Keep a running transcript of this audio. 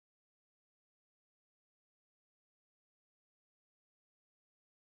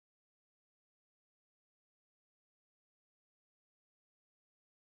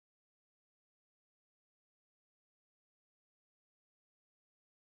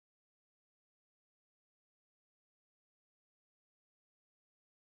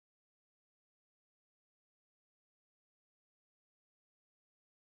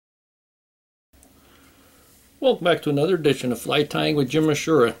Welcome back to another edition of Fly Tying with Jim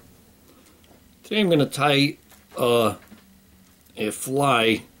Misiura. Today I'm going to tie a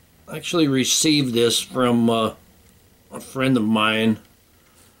fly. I actually received this from a friend of mine,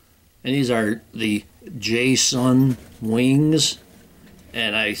 and these are the J-Sun wings,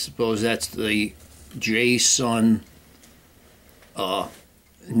 and I suppose that's the J-Sun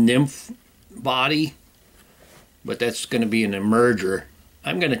nymph body, but that's going to be an emerger.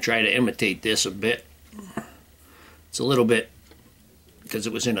 I'm going to try to imitate this a bit. It's a little bit, because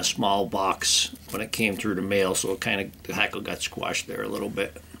it was in a small box when it came through the mail, so it kind of, the hackle got squashed there a little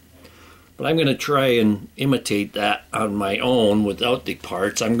bit. But I'm going to try and imitate that on my own without the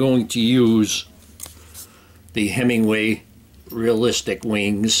parts. I'm going to use the Hemingway realistic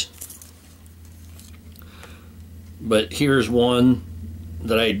wings. But here's one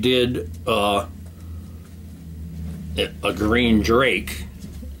that I did, a green drake,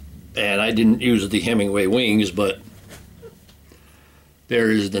 and I didn't use the Hemingway wings, but there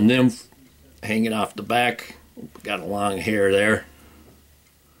is the nymph hanging off the back. Got a long hair there.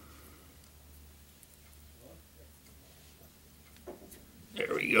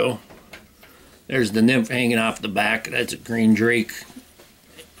 There we go. There's the nymph hanging off the back. That's a green drake,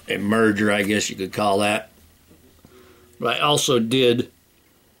 a merger, I guess you could call that. But I also did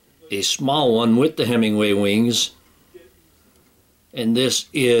a small one with the Hemingway wings, and this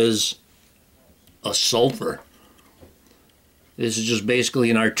is a Sulpher. This is just basically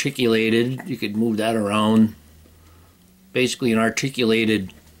an articulated, you could move that around, basically an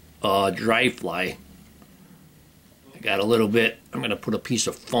articulated dry fly. I got a little bit, I'm going to put a piece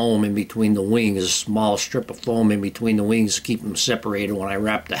of foam in between the wings, a small strip of foam in between the wings to keep them separated when I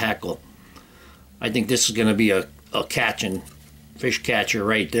wrap the hackle. I think this is going to be a catching, fish catcher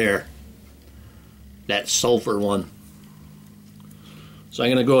right there, that Sulphur one. So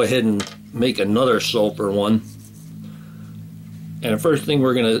I'm going to go ahead and make another Sulphur one. And the first thing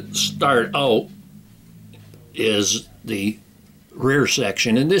we're going to start out is the rear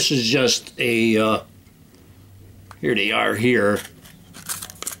section. And this is just a, here they are here,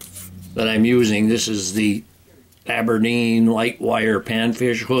 that I'm using. This is the Aberdeen light wire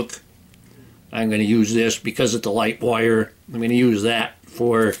panfish hook. I'm going to use this because it's a light wire. I'm going to use that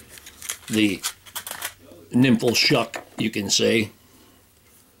for the nymphal shuck, you can say.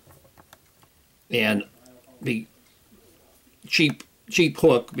 And the cheap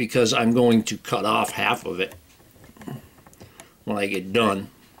hook, because I'm going to cut off half of it when I get done.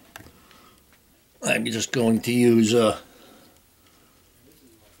 I'm just going to use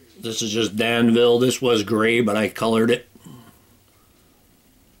this is just Danville. This was gray, but I colored it.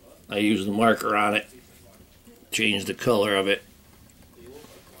 I used the marker on it, changed the color of it.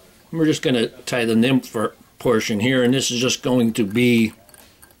 We're just going to tie the nymph portion here, and this is just going to be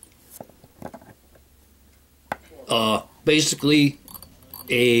basically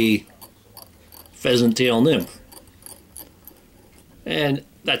a pheasant tail nymph, and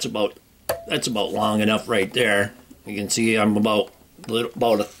that's about long enough right there. You can see I'm about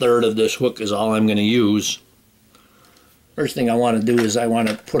a third of this hook is all I'm going to use. First thing I want to do is I want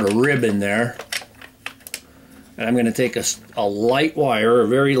to put a rib in there, and I'm going to take a light wire, a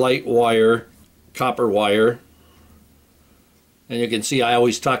very light wire, copper wire, and you can see I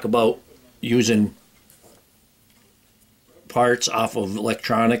always talk about using parts off of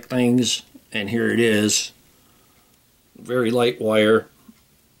electronic things, and here it is, very light wire.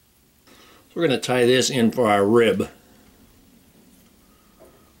 So we're going to tie this in for our rib.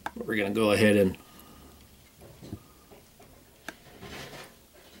 We're going to go ahead and,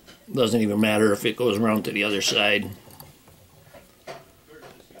 doesn't even matter if it goes around to the other side.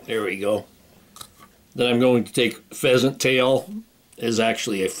 There we go. Then I'm going to take pheasant tail. Is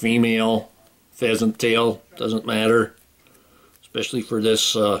actually a female pheasant tail, doesn't matter, especially for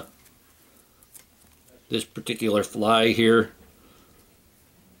this this particular fly here.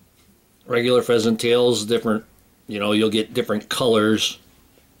 Regular pheasant tails, different, you know, you'll get different colors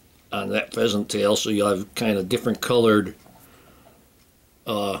on that pheasant tail, so you'll have kind of different colored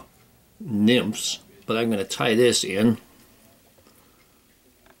nymphs. But I'm going to tie this in.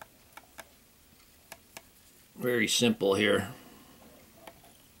 Very simple here.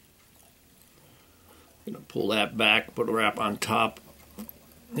 I'm going to pull that back, put a wrap on top,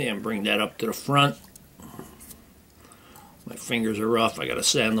 and bring that up to the front. My fingers are rough, I got to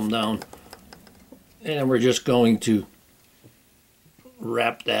sand them down. And we're just going to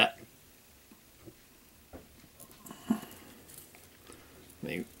wrap that. Let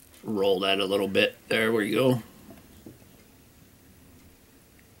me roll that a little bit. There we go.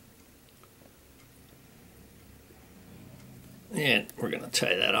 And we're going to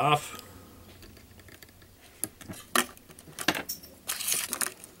tie that off.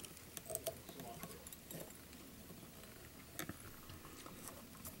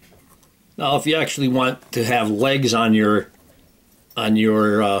 Now, if you actually want to have legs on your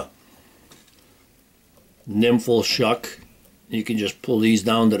nymphal shuck, you can just pull these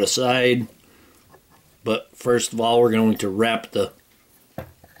down to the side. But first of all, we're going to wrap the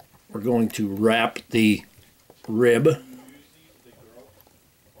rib,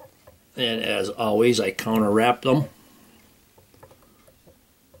 and as always, I counter wrap them.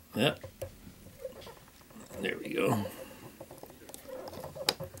 Yep. There we go.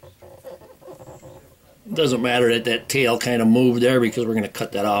 Doesn't matter that tail kind of moved there because we're going to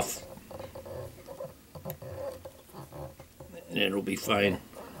cut that off. And it'll be fine.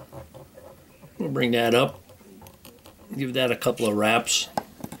 We'll bring that up. Give that a couple of wraps.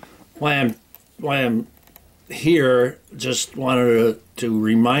 Why I'm here, just wanted to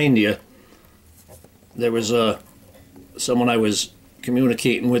remind you, there was someone I was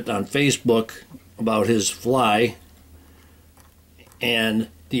communicating with on Facebook about his fly, and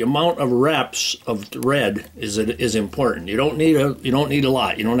the amount of wraps of thread is important. You don't need a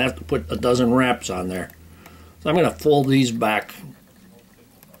lot. You don't have to put a dozen wraps on there. So I'm going to fold these back.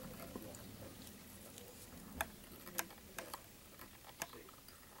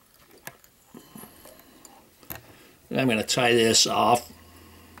 And I'm going to tie this off.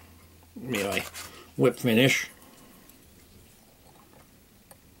 My whip finish.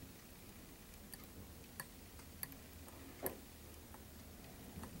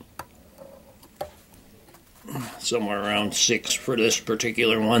 Somewhere around 6 for this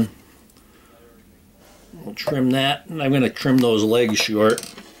particular one. We'll trim that, and I'm going to trim those legs short.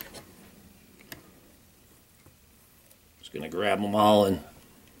 Just going to grab them all, and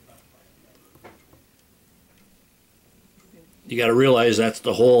you got to realize that's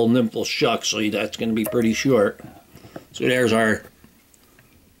the whole nymphal shuck, so that's going to be pretty short. So there's our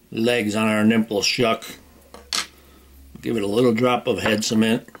legs on our nymphal shuck. Give it a little drop of head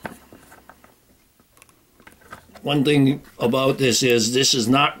cement. One thing about this is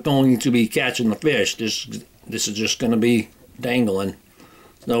not going to be catching the fish. This is just going to be dangling.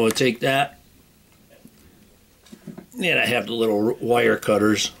 So we'll take that. And I have the little wire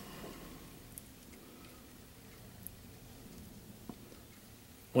cutters.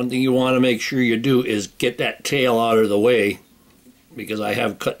 One thing you want to make sure you do is get that tail out of the way, because I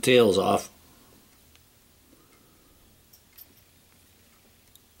have cut tails off.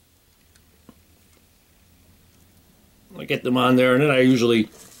 I get them on there, and then I usually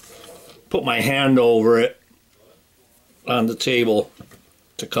put my hand over it on the table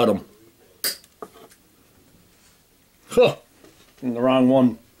to cut them. Huh! And the wrong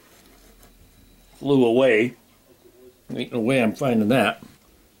one flew away. Ain't no way I'm finding that.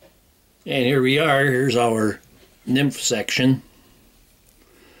 And here we are. Here's our nymph section.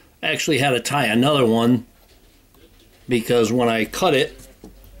 I actually had to tie another one because when I cut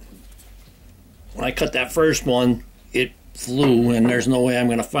that first one, it flew, and there's no way I'm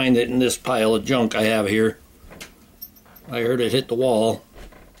going to find it in this pile of junk I have here. I heard it hit the wall.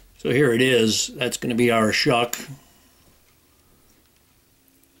 So here it is. That's going to be our shuck.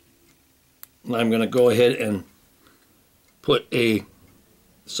 I'm going to go ahead and put a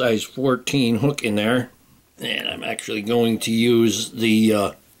size 14 hook in there, and I'm actually going to use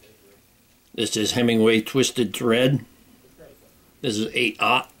the this is Hemingway twisted thread. This is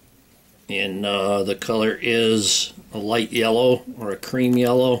 8/0, and the color is a light yellow or a cream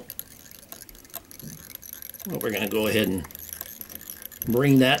yellow. Well, we're going to go ahead and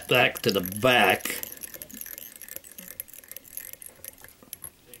bring that back to the back.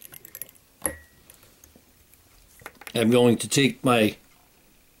 I'm going to take my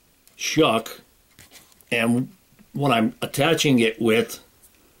shuck, and what I'm attaching it with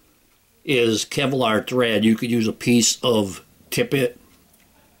is Kevlar thread. You could use a piece of tippet,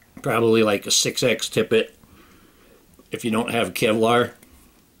 probably like a 6X tippet if you don't have Kevlar.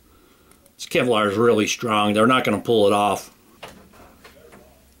 This Kevlar is really strong. They're not going to pull it off.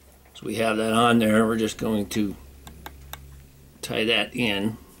 So we have that on there. We're just going to tie that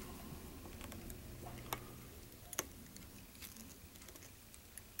in.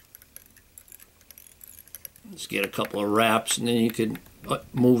 Just get a couple of wraps, and then you can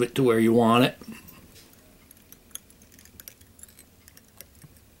move it to where you want it.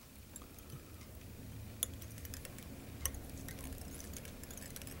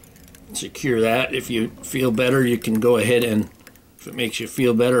 Secure that. If you feel better, you can go ahead and, if it makes you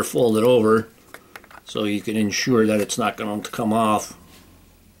feel better, fold it over so you can ensure that it's not going to come off.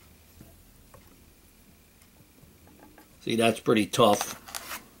 See, that's pretty tough.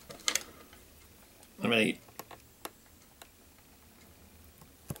 I mean,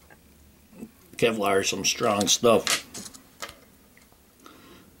 Kevlar is some strong stuff.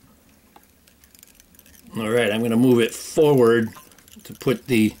 Alright, I'm going to move it forward to put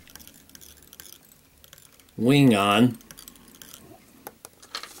the wing on.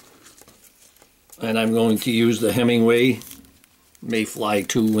 And I'm going to use the Hemingway Mayfly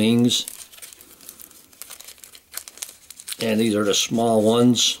 2 wings. And these are the small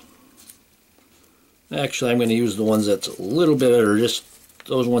ones. Actually, I'm going to use the ones that's a little bit, or just,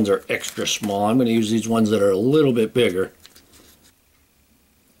 those ones are extra small. I'm going to use these ones that are a little bit bigger.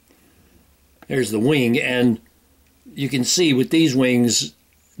 There's the wing, and you can see with these wings,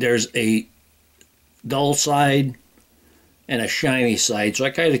 there's a dull side and a shiny side. So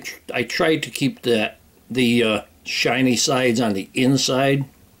I tried to keep the shiny sides on the inside.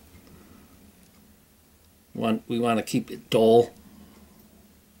 We want to keep it dull.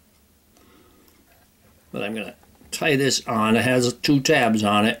 But I'm going to tie this on. It has 2 tabs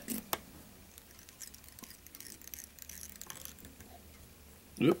on it.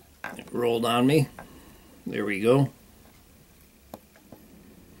 Oop, it rolled on me. There we go.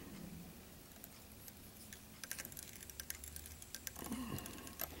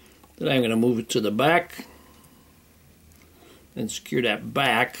 Then I'm going to move it to the back and secure that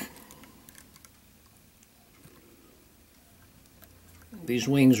back. These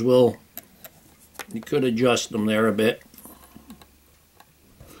wings will, you could adjust them there a bit.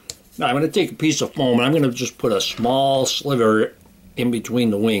 Now I'm going to take a piece of foam and I'm going to just put a small sliver in between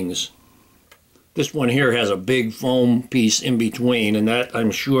the wings. This one here has a big foam piece in between, and that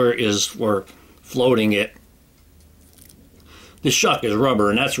I'm sure is for floating it. This Shuck is rubber,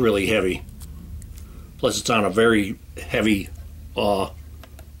 and that's really heavy. Plus it's on a very heavy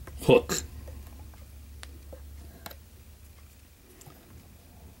hook.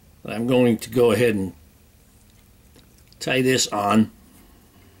 I'm going to go ahead and tie this on.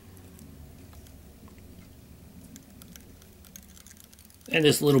 And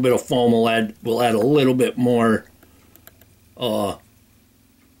this little bit of foam will add a little bit more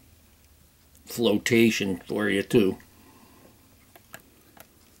flotation for you too.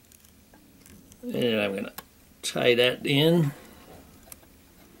 And I'm going to tie that in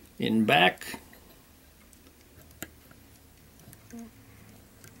back.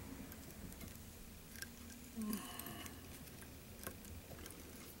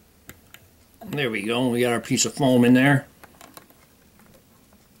 There we go. We got our piece of foam in there.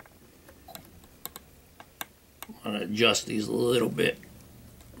 I'm going to adjust these a little bit.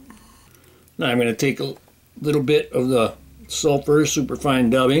 Now I'm going to take a little bit of the Sulpher superfine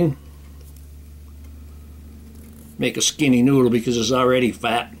dubbing. Make a skinny noodle because it's already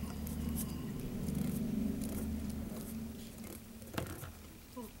fat.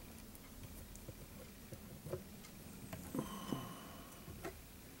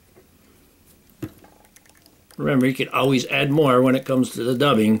 Remember, you can always add more when it comes to the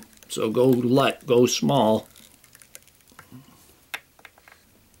dubbing, so go small.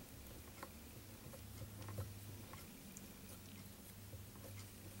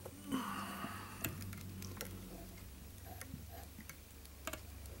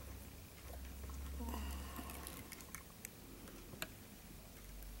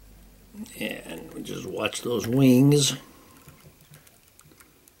 And we just watch those wings.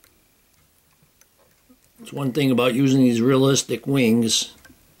 It's one thing about using these realistic wings.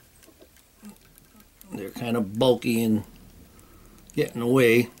 They're kind of bulky and getting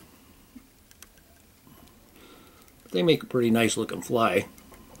away. But they make a pretty nice looking fly.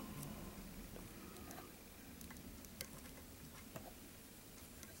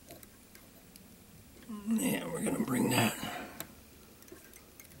 And we're going to bring that.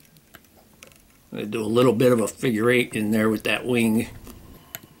 I'm going to do a little bit of a figure 8 in there with that wing.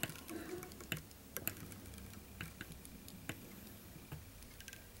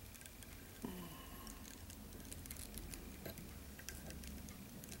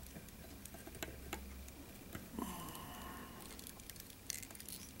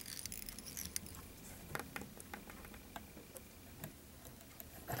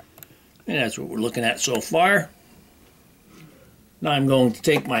 And that's what we're looking at so far. Now I'm going to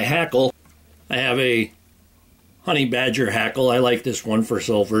take my hackle. I have a honey badger hackle. I like this one for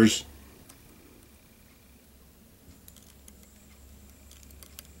sulphurs.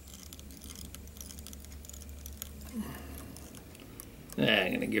 And I'm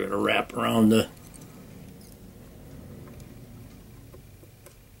going to give it a wrap around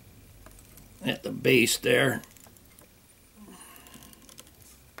at the base there.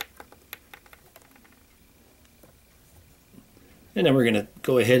 And then we're going to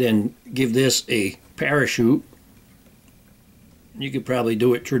go ahead and give this a parachute. You could probably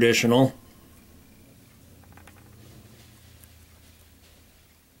do it traditional.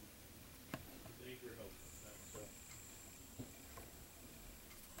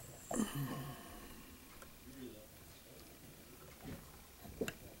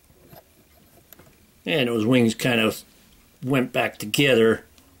 and those wings kind of went back together.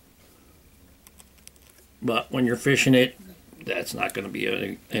 But when you're fishing it, that's not going to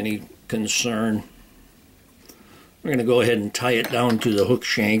be any concern. We're going to go ahead and tie it down to the hook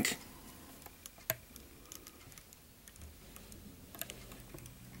shank.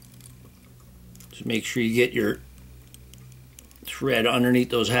 Just make sure you get your thread underneath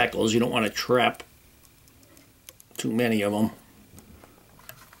those hackles. You don't want to trap too many of them.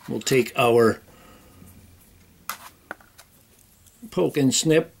 We'll take our poke and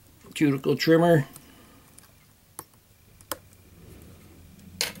snip cuticle trimmer,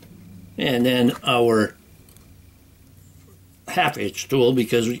 and then our half-inch tool,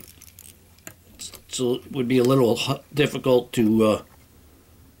 because it would be a little difficult to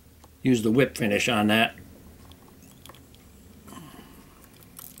use the whip finish on that.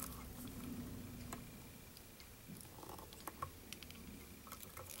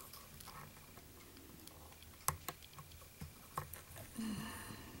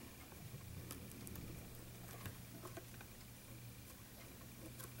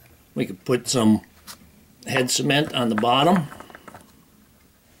 We could put some head cement on the bottom.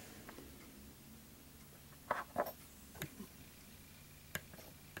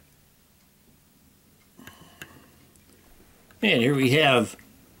 And here we have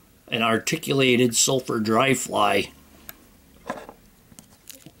an articulated sulfur dry fly.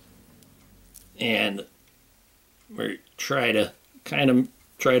 And we're try to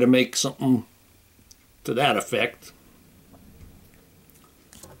make something to that effect.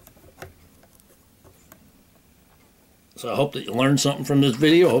 So I hope that you learned something from this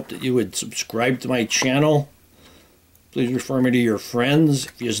video. I hope that you would subscribe to my channel. Please refer me to your friends.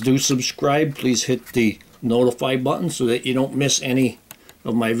 If you do subscribe, please hit the notify button so that you don't miss any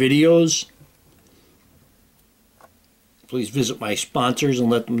of my videos. Please visit my sponsors and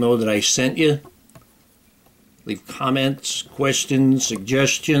let them know that I sent you. Leave comments, questions,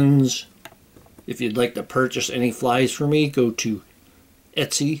 suggestions. If you'd like to purchase any flies for me, go to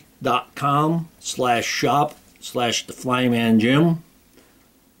etsy.com/shop/theflymanjim.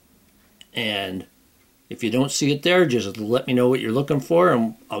 And if you don't see it there, just let me know what you're looking for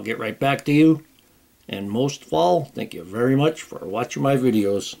and I'll get right back to you. And most of all, thank you very much for watching my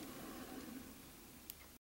videos.